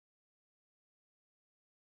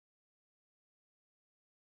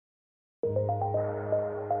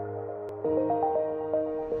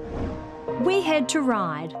We head to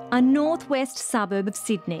Ryde, a northwest suburb of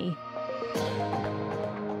Sydney.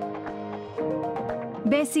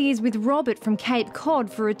 Bessie is with Robert from Cape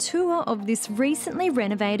Cod for a tour of this recently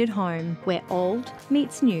renovated home where old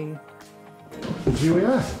meets new. Here we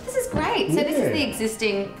are. This is great. So this is the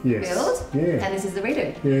existing build, and this is the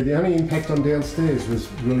redo. Yeah, the only impact on downstairs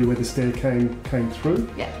was really where the stair came through.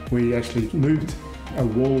 Yeah. We actually moved a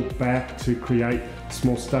wall back to create a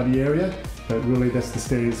small study area, but really that's the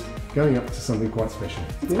stairs going up to something quite special.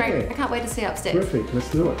 It's great. I can't wait to see upstairs. Perfect. Let's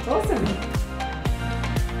do it. Awesome.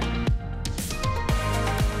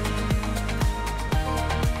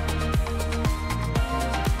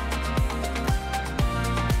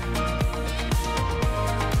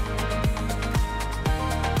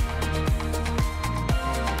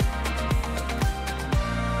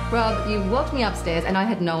 Rob, you walked me upstairs and I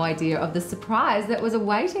had no idea of the surprise that was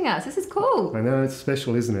awaiting us. This is cool. I know, it's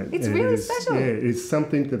special, isn't it? It's really special. Yeah, it's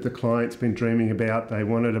something that the client's been dreaming about. They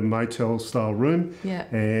wanted a motel-style room,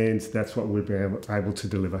 and that's what we've been able to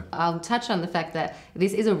deliver. I'll touch on the fact that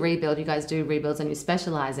this is a rebuild. You guys do rebuilds and you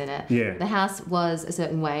specialise in it. Yeah. The house was a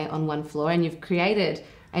certain way on one floor and you've created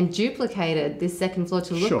and duplicated this second floor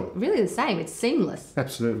to look really the same. It's seamless.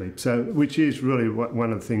 Absolutely. So, which is really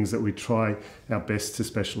one of the things that we try our best to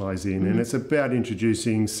specialise in. And it's about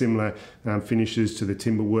introducing similar finishes to the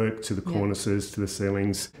timber work, to the cornices, to the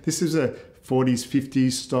ceilings. This is a 40s,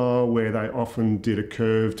 50s style where they often did a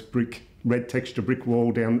curved red texture brick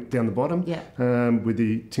wall down the bottom with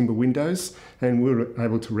the timber windows, and we were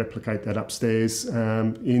able to replicate that upstairs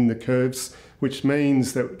in the curves, which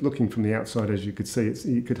means that looking from the outside, as you could see,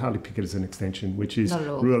 you could hardly pick it as an extension, which is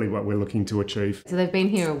really what we're looking to achieve. So they've been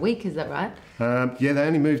here a week, is that right? Yeah, they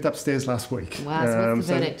only moved upstairs last week. Wow, so what's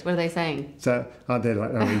the verdict? What are they saying? So, they're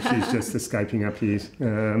like, I mean, she's just escaping up here.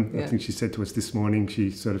 I think she said to us this morning,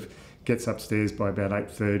 she sort of gets upstairs by about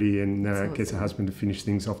 8:30 and gets her husband to finish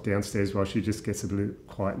things off downstairs while she just gets a bit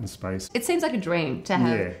quiet in space. It seems like a dream to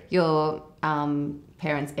have your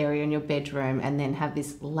parents' area in your bedroom and then have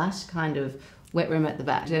this lush kind of wet room at the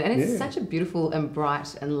back. And it's such a beautiful and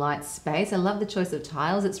bright and light space. I love the choice of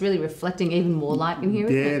tiles. It's really reflecting even more light in here,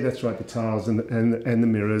 isn't it? That's right, the tiles and the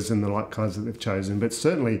mirrors and the light colours that they've chosen. But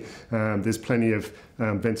certainly there's plenty of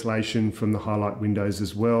ventilation from the highlight windows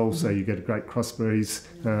as well, so you get a great cross breeze,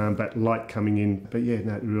 but light coming in. But yeah,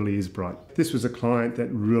 no, it really is bright. This was a client that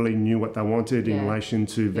really knew what they wanted in relation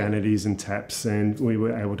to vanities and taps, and we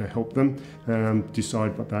were able to help them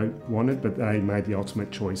decide what they wanted, but they made the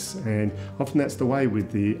ultimate choice. And often that's the way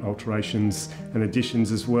with the alterations and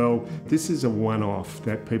additions as well. This is a one-off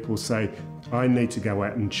that people say, I need to go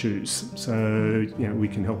out and choose. So, we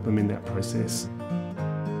can help them in that process.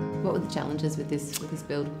 What were the challenges with this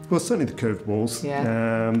build? Well, certainly the curved walls,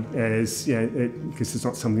 because it's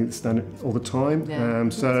not something that's done all the time.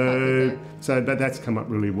 But that's come up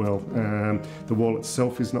really well. The wall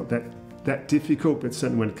itself is not that difficult, but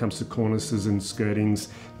certainly when it comes to cornices and skirtings,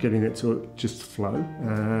 getting it to just flow.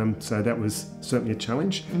 So that was certainly a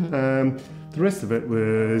challenge. The rest of it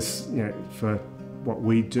was, for what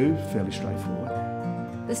we do, fairly straightforward.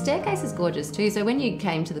 The staircase is gorgeous too. So when you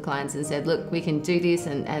came to the clients and said, look, we can do this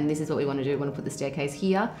and this is what we want to do, we want to put the staircase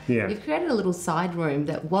here, you've created a little side room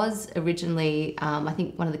that was originally, I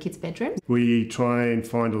think, one of the kids' bedrooms. We try and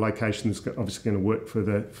find a location that's obviously going to work for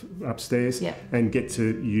the upstairs and get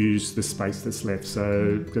to use the space that's left.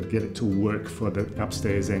 So got to get it to work for the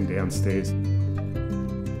upstairs and downstairs.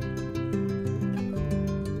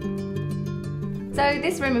 So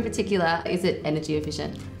this room in particular, is it energy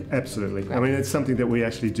efficient? Absolutely. I mean, it's something that we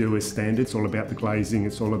actually do as standard. It's all about the glazing.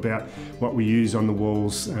 It's all about what we use on the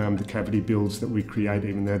walls, the cavity builds that we create,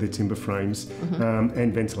 even though they're timber frames,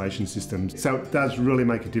 and ventilation systems. So it does really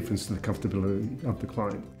make a difference to the comfortability of the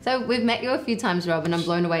client. So we've met you a few times, Rob, and I'm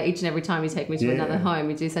blown away each and every time you take me to another home.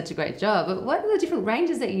 You do such a great job. But what are the different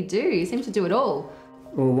ranges that you do? You seem to do it all.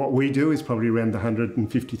 Well, what we do is probably around the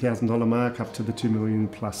 $150,000 mark up to the $2 million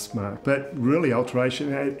plus mark. But really,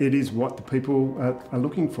 alteration, it is what the people are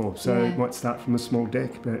looking for. So it might start from a small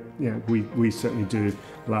deck, but we certainly do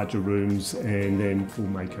larger rooms and then full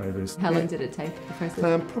makeovers. How long did it take, the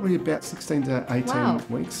process? Probably about 16 to 18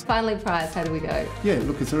 weeks. Finally priced, how do we go? Yeah,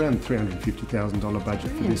 look, it's around $350,000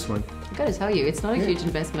 budget for this one. I've got to tell you, it's not a huge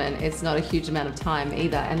investment. It's not a huge amount of time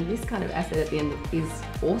either. And this kind of asset at the end is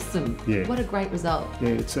awesome. Yeah. What a great result. Yeah,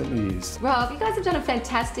 it certainly is. Rob, you guys have done a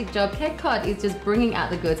fantastic job. Cape Cod is just bringing out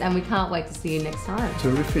the goods and we can't wait to see you next time.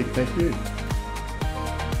 Terrific, thank you.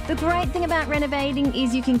 The great thing about renovating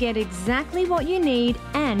is you can get exactly what you need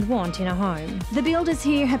and want in a home. The builders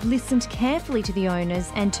here have listened carefully to the owners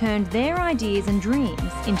and turned their ideas and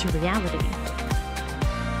dreams into reality.